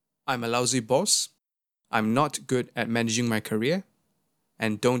I'm a lousy boss. I'm not good at managing my career.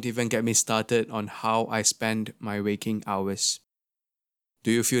 And don't even get me started on how I spend my waking hours.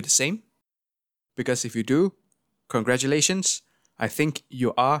 Do you feel the same? Because if you do, congratulations. I think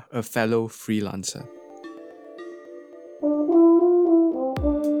you are a fellow freelancer.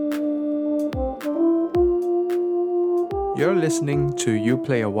 You're listening to You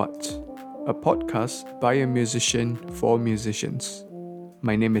Play a What, a podcast by a musician for musicians.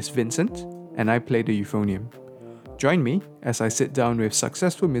 My name is Vincent, and I play the euphonium. Join me as I sit down with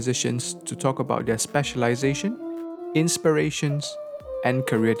successful musicians to talk about their specialization, inspirations, and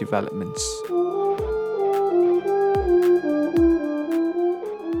career developments.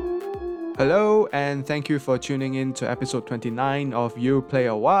 Hello, and thank you for tuning in to episode 29 of You Play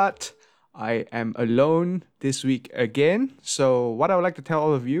a What. I am alone this week again. So what I would like to tell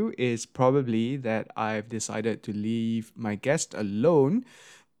all of you is probably that I've decided to leave my guest alone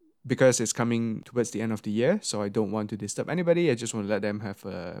because it's coming towards the end of the year. So I don't want to disturb anybody. I just want to let them have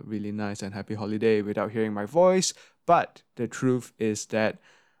a really nice and happy holiday without hearing my voice. But the truth is that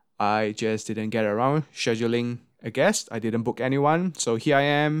I just didn't get around scheduling a guest. I didn't book anyone. So here I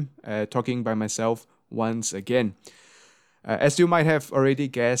am talking by myself once again. As you might have already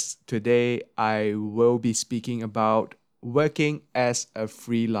guessed, today I will be speaking about working as a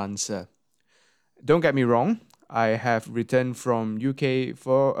freelancer. Don't get me wrong, I have returned from UK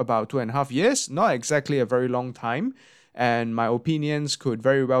for about 2.5 years, not exactly a very long time, and my opinions could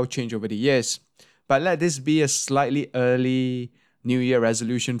very well change over the years. But let this be a slightly early New Year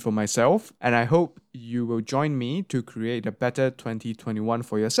resolution for myself, and I hope you will join me to create a better 2021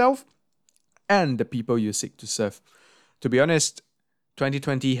 for yourself and the people you seek to serve. To be honest,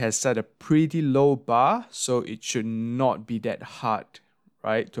 2020 has set a pretty low bar, so it should not be that hard,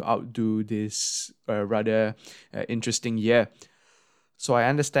 right, to outdo this rather interesting year. So I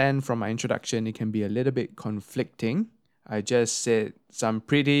understand from my introduction, it can be a little bit conflicting. I just said some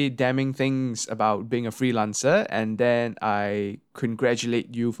pretty damning things about being a freelancer, and then I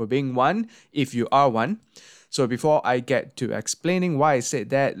congratulate you for being one, if you are one. So before I get to explaining why I said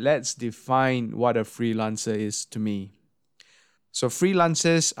that, let's define what a freelancer is to me. So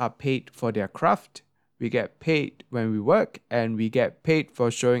freelancers are paid for their craft. We get paid when we work, and we get paid for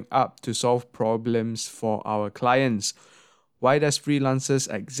showing up to solve problems for our clients. Why does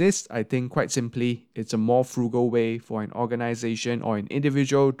freelancers exist? I think quite simply, it's a more frugal way for an organization or an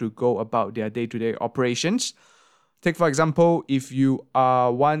individual to go about their day-to-day operations. Take for example, if you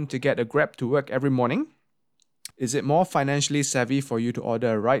are one to get a Grab to work every morning, is it more financially savvy for you to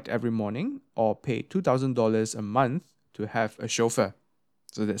order a ride every morning or pay $2,000 a month to have a chauffeur?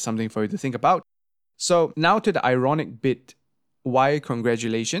 So that's something for you to think about. So now to the ironic bit. Why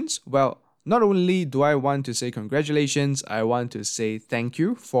congratulations? Well, not only do I want to say congratulations, I want to say thank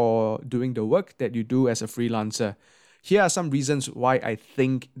you for doing the work that you do as a freelancer. Here are some reasons why I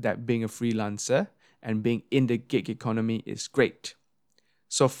think that being a freelancer and being in the gig economy is great.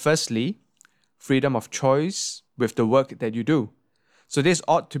 So firstly, freedom of choice with the work that you do. So this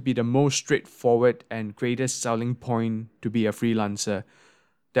ought to be the most straightforward and greatest selling point to be a freelancer,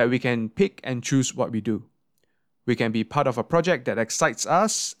 that we can pick and choose what we do. We can be part of a project that excites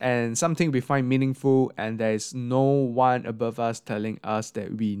us and something we find meaningful, and there is no one above us telling us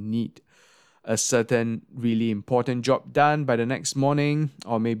that we need a certain really important job done by the next morning,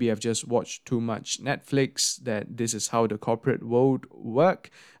 or maybe I've just watched too much Netflix that this is how the corporate world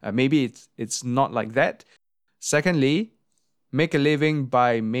work. Maybe it's not like that. Secondly, make a living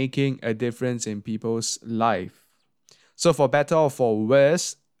by making a difference in people's life. So for better or for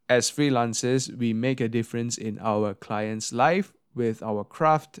worse, as freelancers, we make a difference in our client's life with our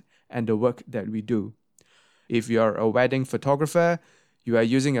craft and the work that we do. If you're a wedding photographer, you are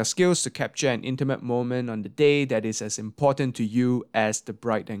using your skills to capture an intimate moment on the day that is as important to you as the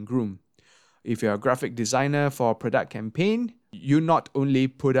bride and groom. If you're a graphic designer for a product campaign, you not only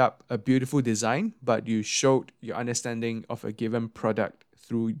put up a beautiful design, but you showed your understanding of a given product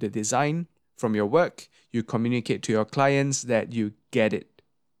through the design. From your work, you communicate to your clients that you get it.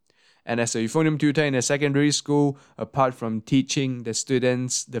 And as a euphonium tutor in a secondary school, apart from teaching the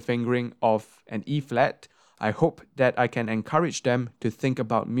students the fingering of an E flat, I hope that I can encourage them to think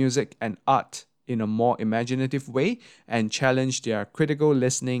about music and art in a more imaginative way and challenge their critical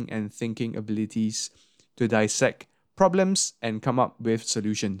listening and thinking abilities to dissect problems and come up with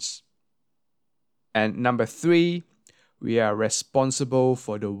solutions. And number 3, we are responsible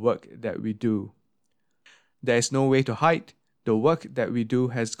for the work that we do. There is no way to hide. The work that we do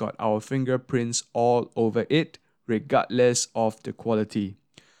has got our fingerprints all over it, regardless of the quality.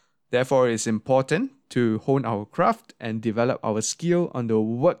 Therefore, it's important to hone our craft and develop our skill on the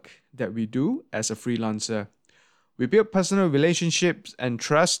work that we do as a freelancer. We build personal relationships and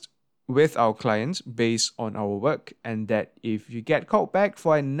trust with our clients based on our work, and that if you get called back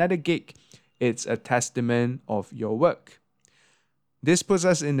for another gig, it's a testament of your work. This puts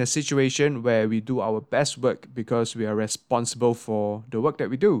us in a situation where we do our best work because we are responsible for the work that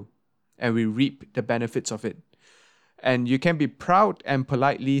we do, and we reap the benefits of it. And you can be proud and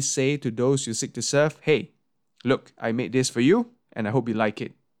politely say to those you seek to serve, hey, look, I made this for you, and I hope you like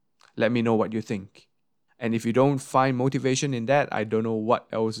it. Let me know what you think. And if you don't find motivation in that, I don't know what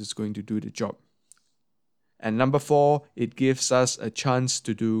else is going to do the job. And number 4, it gives us a chance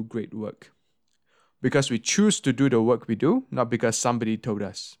to do great work. Because we choose to do the work we do, not because somebody told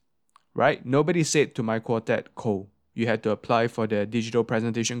us. Right? Nobody said to my quartet, Cole, you had to apply for the digital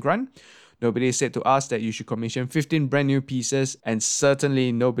presentation grant. Nobody said to us that you should commission 15 brand new pieces, and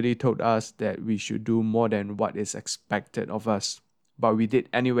certainly nobody told us that we should do more than what is expected of us. But we did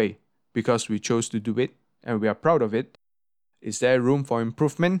anyway, because we chose to do it, and we are proud of it. Is there room for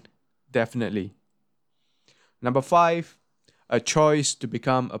improvement? Definitely. Number 5, a choice to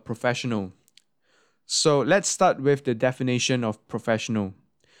become a professional. So let's start with the definition of professional.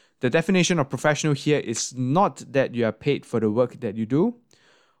 The definition of professional here is not that you are paid for the work that you do.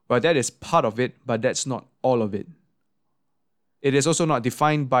 Well, that is part of it, but that's not all of it. It is also not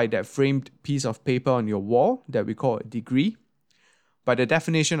defined by that framed piece of paper on your wall that we call a degree. By the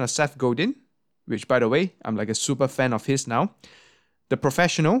definition of Seth Godin, which by the way, I'm like a super fan of his now, the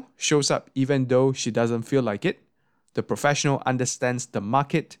professional shows up even though she doesn't feel like it. The professional understands the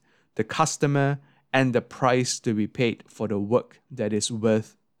market, the customer, and the price to be paid for the work that is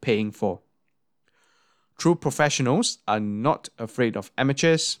worth paying for. True professionals are not afraid of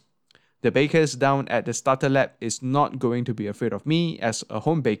amateurs. The bakers down at the starter lab is not going to be afraid of me as a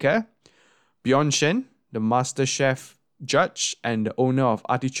home baker. Bjorn Shen, the master chef judge and the owner of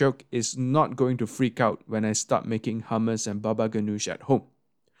Artichoke, is not going to freak out when I start making hummus and baba ganoush at home.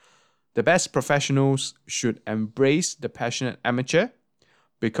 The best professionals should embrace the passionate amateur,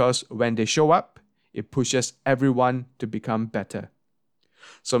 because when they show up, it pushes everyone to become better.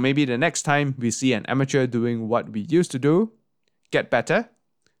 So maybe the next time we see an amateur doing what we used to do, get better,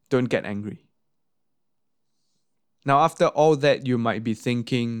 don't get angry. Now, after all that, you might be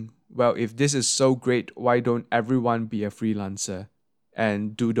thinking, well, if this is so great, why don't everyone be a freelancer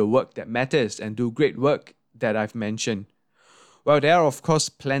and do the work that matters and do great work that I've mentioned? Well, there are of course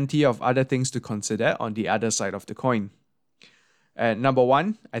plenty of other things to consider on the other side of the coin. Number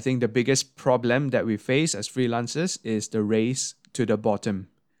 1, I think the biggest problem that we face as freelancers is the race to the bottom.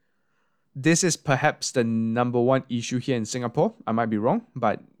 This is perhaps the number 1 issue here in Singapore. I might be wrong,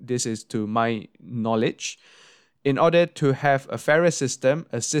 but this is to my knowledge. In order to have a fairer system,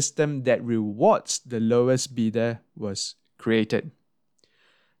 a system that rewards the lowest bidder was created.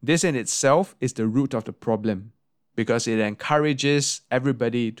 This in itself is the root of the problem, because it encourages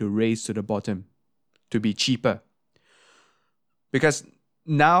everybody to race to the bottom, to be cheaper. Because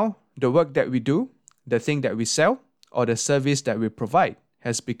now the work that we do, the thing that we sell, or the service that we provide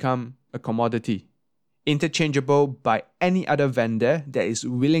has become a commodity, interchangeable by any other vendor that is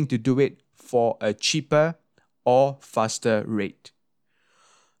willing to do it for a cheaper or faster rate.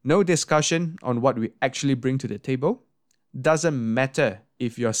 No discussion on what we actually bring to the table. Doesn't matter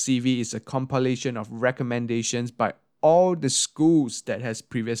if your CV is a compilation of recommendations by all the schools that has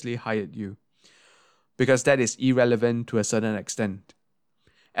previously hired you, because that is irrelevant to a certain extent.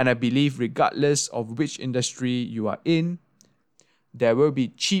 And I believe regardless of which industry you are in, there will be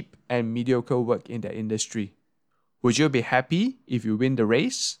cheap and mediocre work in that industry. Would you be happy if you win the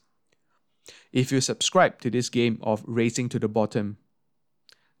race? If you subscribe to this game of racing to the bottom,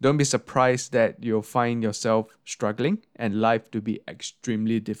 don't be surprised that you'll find yourself struggling and life to be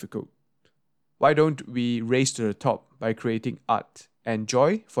extremely difficult. Why don't we race to the top by creating art and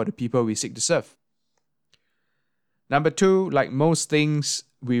joy for the people we seek to serve? Number 2, like most things,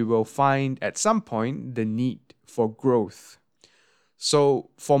 we will find at some point the need for growth. So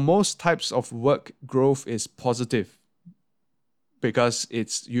for most types of work, growth is positive because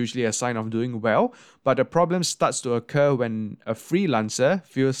it's usually a sign of doing well. But the problem starts to occur when a freelancer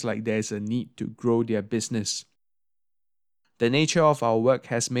feels like there's a need to grow their business. The nature of our work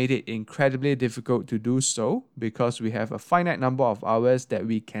has made it incredibly difficult to do so because we have a finite number of hours that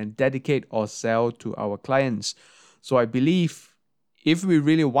we can dedicate or sell to our clients. So I believe if we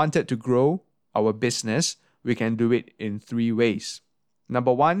really wanted to grow our business, we can do it in 3 ways.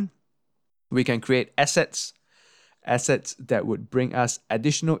 Number 1, we can create assets that would bring us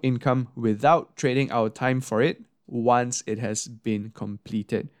additional income without trading our time for it once it has been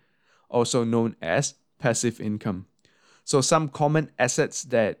completed. also known as passive income. So some common assets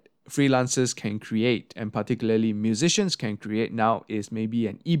that freelancers can create, and particularly musicians can create now, is maybe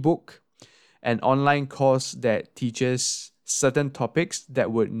an ebook, an online course that teaches certain topics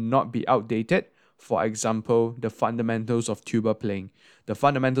that would not be outdated. For example, the fundamentals of tuba playing. The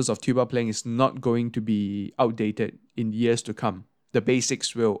fundamentals of tuba playing is not going to be outdated in years to come. The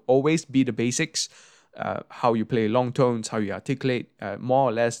basics will always be the basics. How you play long tones, how you articulate, more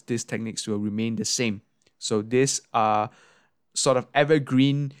or less these techniques will remain the same. So these are sort of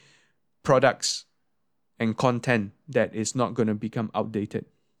evergreen products and content that is not going to become outdated.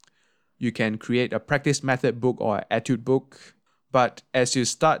 You can create a practice method book or an etude book. But as you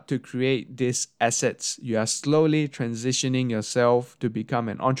start to create these assets, you are slowly transitioning yourself to become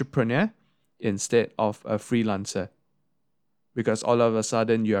an entrepreneur instead of a freelancer. Because all of a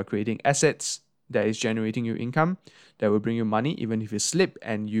sudden you are creating assets that is generating you income, that will bring you money, even if you slip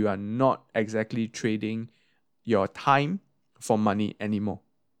and you are not exactly trading your time for money anymore.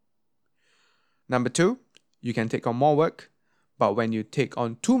 Number 2, you can take on more work, but when you take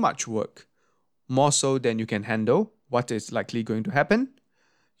on too much work, more so than you can handle, what is likely going to happen?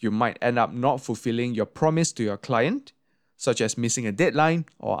 You might end up not fulfilling your promise to your client, such as missing a deadline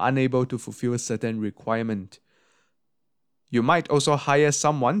or unable to fulfill a certain requirement. You might also hire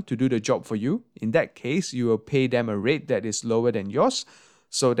someone to do the job for you. In that case, you will pay them a rate that is lower than yours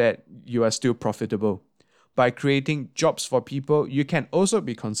so that you are still profitable. By creating jobs for people, you can also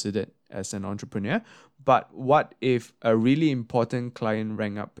be considered as an entrepreneur. But what if a really important client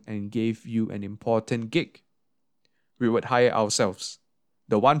rang up and gave you an important gig? We would hire ourselves,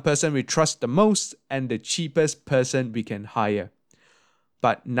 the one person we trust the most and the cheapest person we can hire.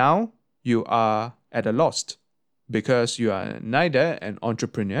 But now you are at a loss because you are neither an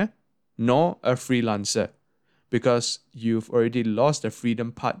entrepreneur nor a freelancer, because you've already lost the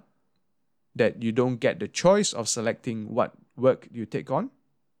freedom part, that you don't get the choice of selecting what work you take on,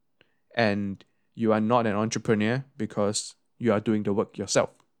 and you are not an entrepreneur because you are doing the work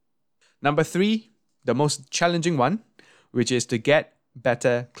yourself. Number 3, the most challenging one, which is to get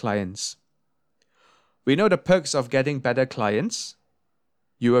better clients. We know the perks of getting better clients.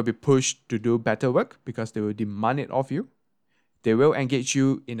 You will be pushed to do better work because they will demand it of you. They will engage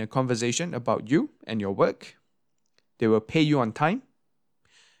you in a conversation about you and your work. They will pay you on time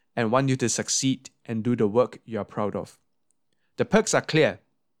and want you to succeed and do the work you are proud of. The perks are clear,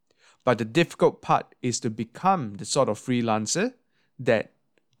 but the difficult part is to become the sort of freelancer that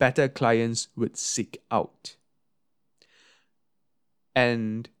better clients would seek out.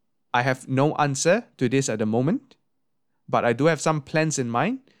 And I have no answer to this at the moment, but I do have some plans in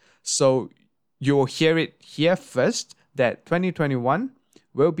mind. So you will hear it here first, that 2021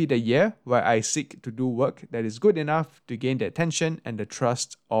 will be the year where I seek to do work that is good enough to gain the attention and the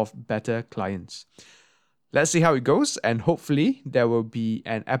trust of better clients. Let's see how it goes, and hopefully there will be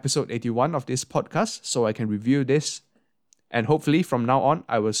an episode 81 of this podcast so I can review this. And hopefully from now on,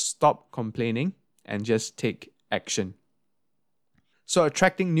 I will stop complaining and just take action. So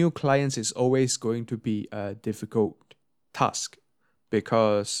attracting new clients is always going to be a difficult task,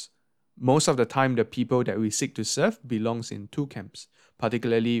 because most of the time the people that we seek to serve belongs in 2 camps,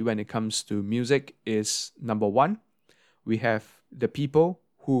 particularly when it comes to music. Is number 1, we have the people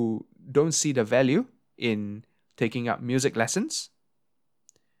who don't see the value in taking up music lessons.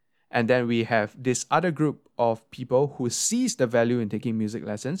 And then we have this other group of people who sees the value in taking music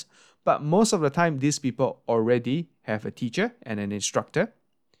lessons, but most of the time these people already have a teacher and an instructor.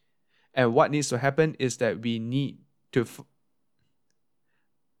 And what needs to happen is that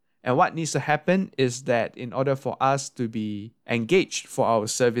in order for us to be engaged for our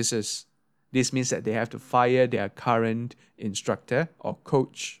services, this means that they have to fire their current instructor or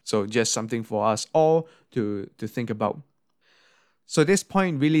coach. So just something for us all to think about. So this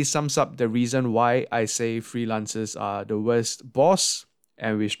point really sums up the reason why I say freelancers are the worst boss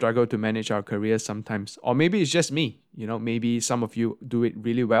and we struggle to manage our careers sometimes. Or maybe it's just me, maybe some of you do it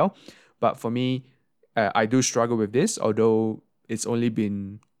really well. But for me, I do struggle with this, although it's only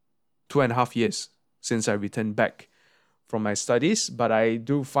been 2.5 years since I returned back from my studies. But I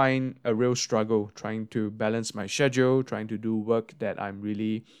do find a real struggle trying to balance my schedule, trying to do work that I'm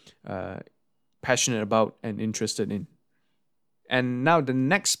really passionate about and interested in. And now the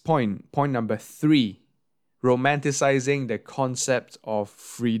next point number 3, romanticizing the concept of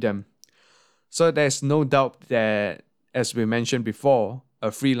freedom. So there's no doubt that, as we mentioned before, a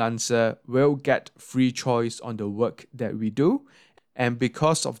freelancer will get free choice on the work that we do. And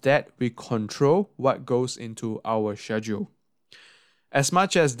because of that, we control what goes into our schedule. As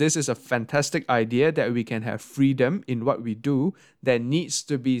much as this is a fantastic idea that we can have freedom in what we do, there needs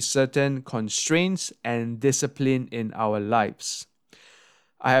to be certain constraints and discipline in our lives.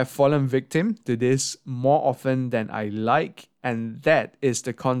 I have fallen victim to this more often than I like, and that is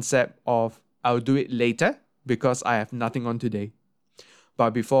the concept of I'll do it later because I have nothing on today.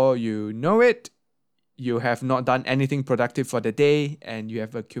 But before you know it, you have not done anything productive for the day and you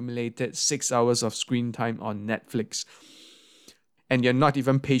have accumulated 6 hours of screen time on Netflix. And you're not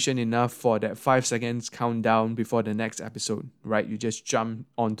even patient enough for that 5 seconds countdown before the next episode, right? You just jump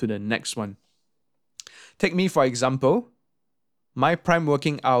onto the next one. Take me, for example. My prime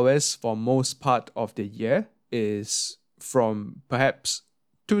working hours for most part of the year is from perhaps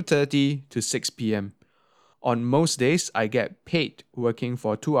 2:30 to 6 p.m. On most days, I get paid working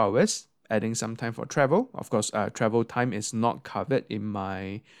for 2 hours, adding some time for travel. Of course, travel time is not covered in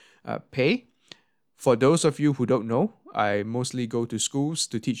my pay. For those of you who don't know, I mostly go to schools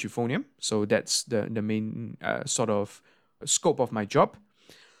to teach euphonium. So that's the main sort of scope of my job.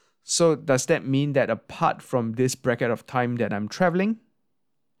 So does that mean that apart from this bracket of time that I'm traveling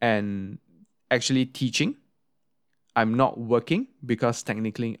and actually teaching, I'm not working because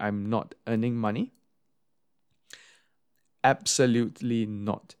technically I'm not earning money? Absolutely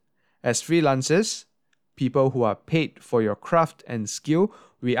not. As freelancers, people who are paid for your craft and skill,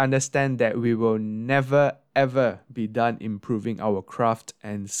 we understand that we will never ever be done improving our craft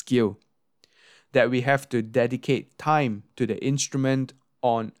and skill. That we have to dedicate time to the instrument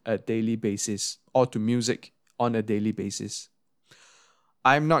on a daily basis or to music on a daily basis.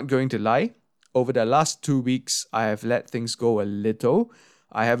 I'm not going to lie. Over the last 2 weeks, I have let things go a little.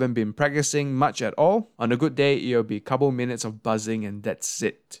 I haven't been practicing much at all. On a good day, it'll be a couple minutes of buzzing and that's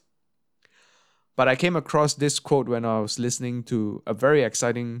it. But I came across this quote when I was listening to a very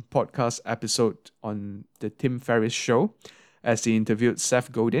exciting podcast episode on the Tim Ferriss show as he interviewed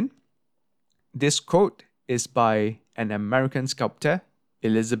Seth Godin. This quote is by an American sculptor,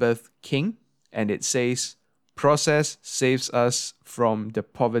 Elizabeth King, and it says, "Process saves us from the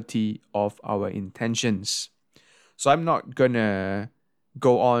poverty of our intentions." So I'm not gonna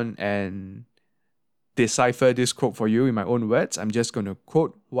go on and decipher this quote for you in my own words. I'm just going to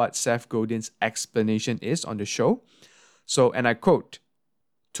quote what Seth Godin's explanation is on the show. So, and I quote,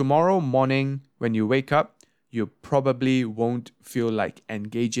 "Tomorrow morning when you wake up, you probably won't feel like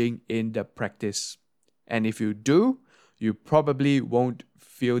engaging in the practice. And if you do, you probably won't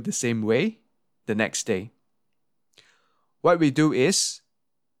feel the same way the next day. What we do is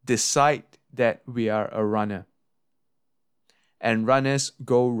decide that we are a runner. And runners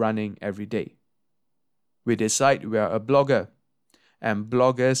go running every day. We decide we are a blogger, and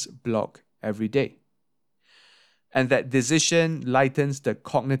bloggers blog every day. And that decision lightens the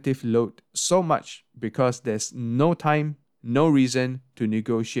cognitive load so much because there's no time, no reason to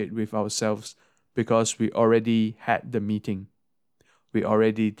negotiate with ourselves because we already had the meeting. We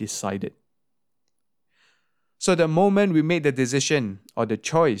already decided." So the moment we made the decision or the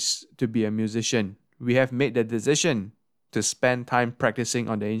choice to be a musician, we have made the decision to spend time practicing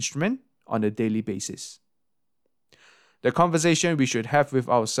on the instrument on a daily basis. The conversation we should have with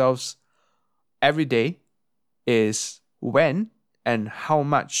ourselves every day is when and how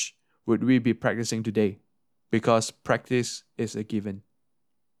much would we be practicing today? Because practice is a given.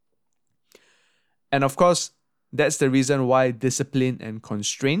 And of course, that's the reason why discipline and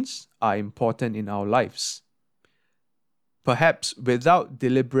constraints are important in our lives. Perhaps without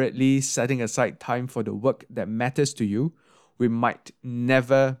deliberately setting aside time for the work that matters to you, we might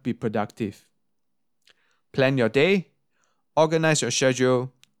never be productive. Plan your day, organize your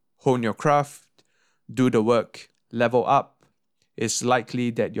schedule, hone your craft, do the work, level up. It's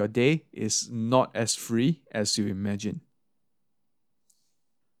likely that your day is not as free as you imagine.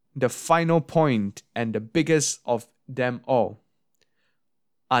 The final point and the biggest of them all,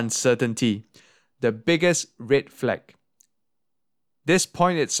 uncertainty, the biggest red flag. This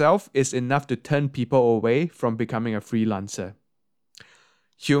point itself is enough to turn people away from becoming a freelancer.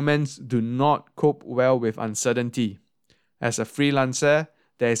 Humans do not cope well with uncertainty. As a freelancer,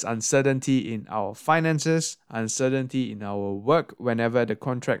 there is uncertainty in our finances, uncertainty in our work whenever the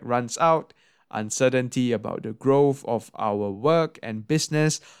contract runs out, uncertainty about the growth of our work and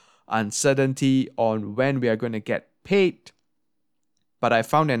business, uncertainty on when we are going to get paid. But I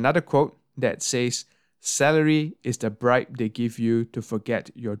found another quote that says, "Salary is the bribe they give you to forget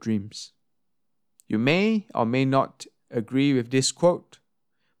your dreams." You may or may not agree with this quote,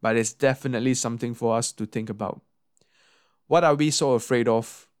 but it's definitely something for us to think about. What are we so afraid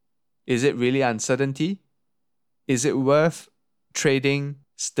of? Is it really uncertainty? Is it worth trading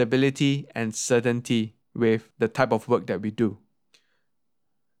stability and certainty with the type of work that we do?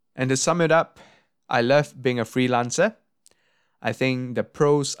 And to sum it up, I love being a freelancer. I think the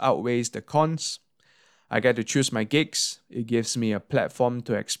pros outweighs the cons. I get to choose my gigs. It gives me a platform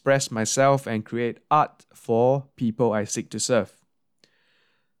to express myself and create art for people I seek to serve.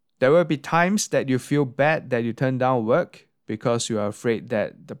 There will be times that you feel bad that you turn down work because you are afraid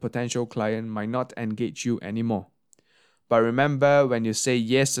that the potential client might not engage you anymore. But remember, when you say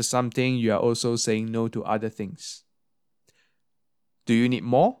yes to something, you are also saying no to other things. Do you need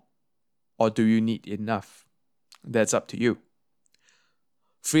more? Or do you need enough? That's up to you.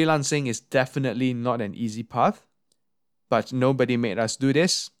 Freelancing is definitely not an easy path, but nobody made us do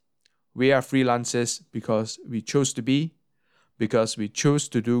this. We are freelancers because we chose to be, because we chose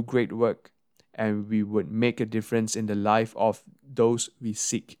to do great work, and we would make a difference in the life of those we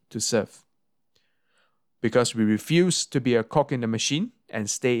seek to serve. Because we refuse to be a cog in the machine and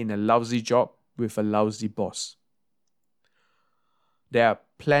stay in a lousy job with a lousy boss. There are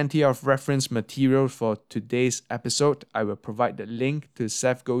plenty of reference material for today's episode. I will provide the link to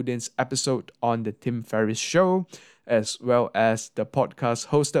Seth Godin's episode on the Tim Ferriss Show, as well as the podcast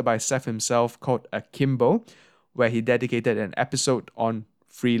hosted by Seth himself called Akimbo, where he dedicated an episode on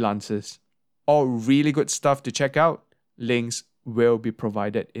freelancers. All really good stuff to check out. Links will be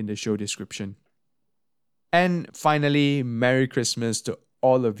provided in the show description. And finally, Merry Christmas to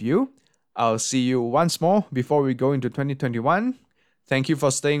all of you. I'll see you once more before we go into 2021. Thank you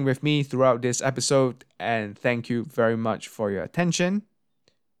for staying with me throughout this episode, and thank you very much for your attention.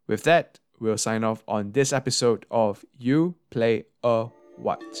 With that, we'll sign off on this episode of You Play a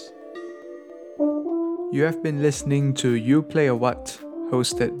What. You have been listening to You Play a What,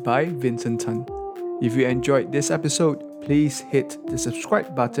 hosted by Vincent Tan. If you enjoyed this episode, please hit the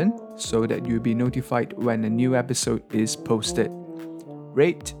subscribe button so that you'll be notified when a new episode is posted.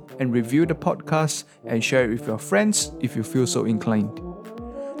 Rate and review the podcast and share it with your friends if you feel so inclined.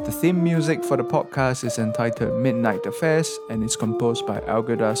 The theme music for the podcast is entitled Midnight Affairs and is composed by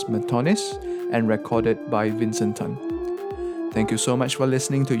Algirdas Matonis and recorded by Vincent Tan. Thank you so much for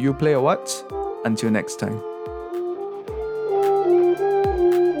listening to You Play a What. Until next time.